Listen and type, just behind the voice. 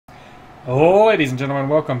Ladies and gentlemen,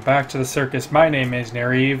 welcome back to the circus. My name is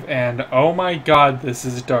Nareve, and oh my god, this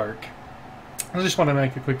is dark. I just want to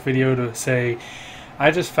make a quick video to say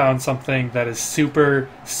I just found something that is super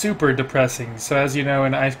depressing. So as you know,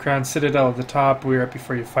 in Ice Crown Citadel at the top, we're up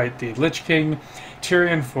before you fight the Litch King.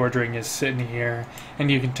 Tirion Fordring is sitting here,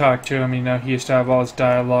 and you can talk to him. You know, he used to have all his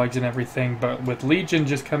dialogues and everything, but with Legion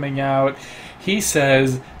just coming out, he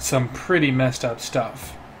says some pretty messed up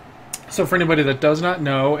stuff. So for anybody that does not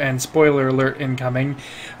know, and spoiler alert incoming,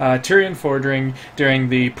 Tirion Fordring, during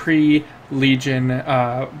the pre-Legion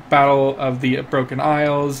Battle of the Broken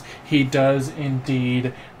Isles, he does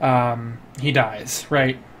indeed, he dies,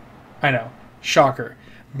 right? I know, shocker.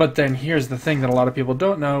 But then here's the thing that a lot of people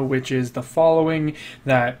don't know, which is the following,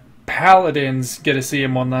 that Paladins get to see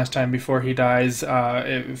him one last time before he dies.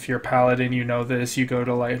 If you're a Paladin, you know this. You go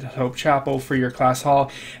to Light Hope Chapel for your class hall,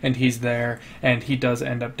 and he's there, and he does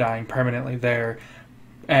end up dying permanently there.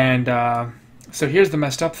 And so here's the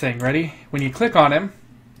messed up thing. Ready? When you click on him...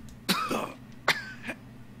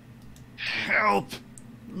 Help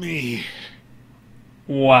me.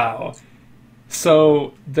 Wow.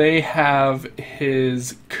 So they have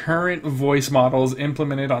his current voice models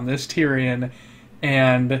implemented on this Tirion,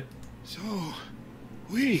 and... So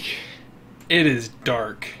weak. It is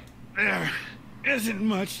dark. There isn't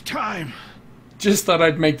much time. Just thought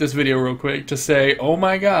I'd make this video real quick to say, oh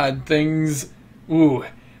my god, things... Ooh,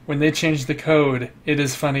 when they change the code, it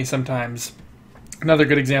is funny sometimes. Another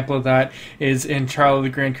good example of that is in Charlie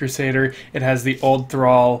the Grand Crusader. It has the old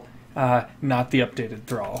Thrall, not the updated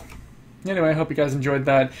Thrall. Anyway, I hope you guys enjoyed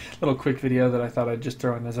that little quick video that I thought I'd just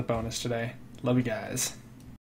throw in as a bonus today. Love you guys.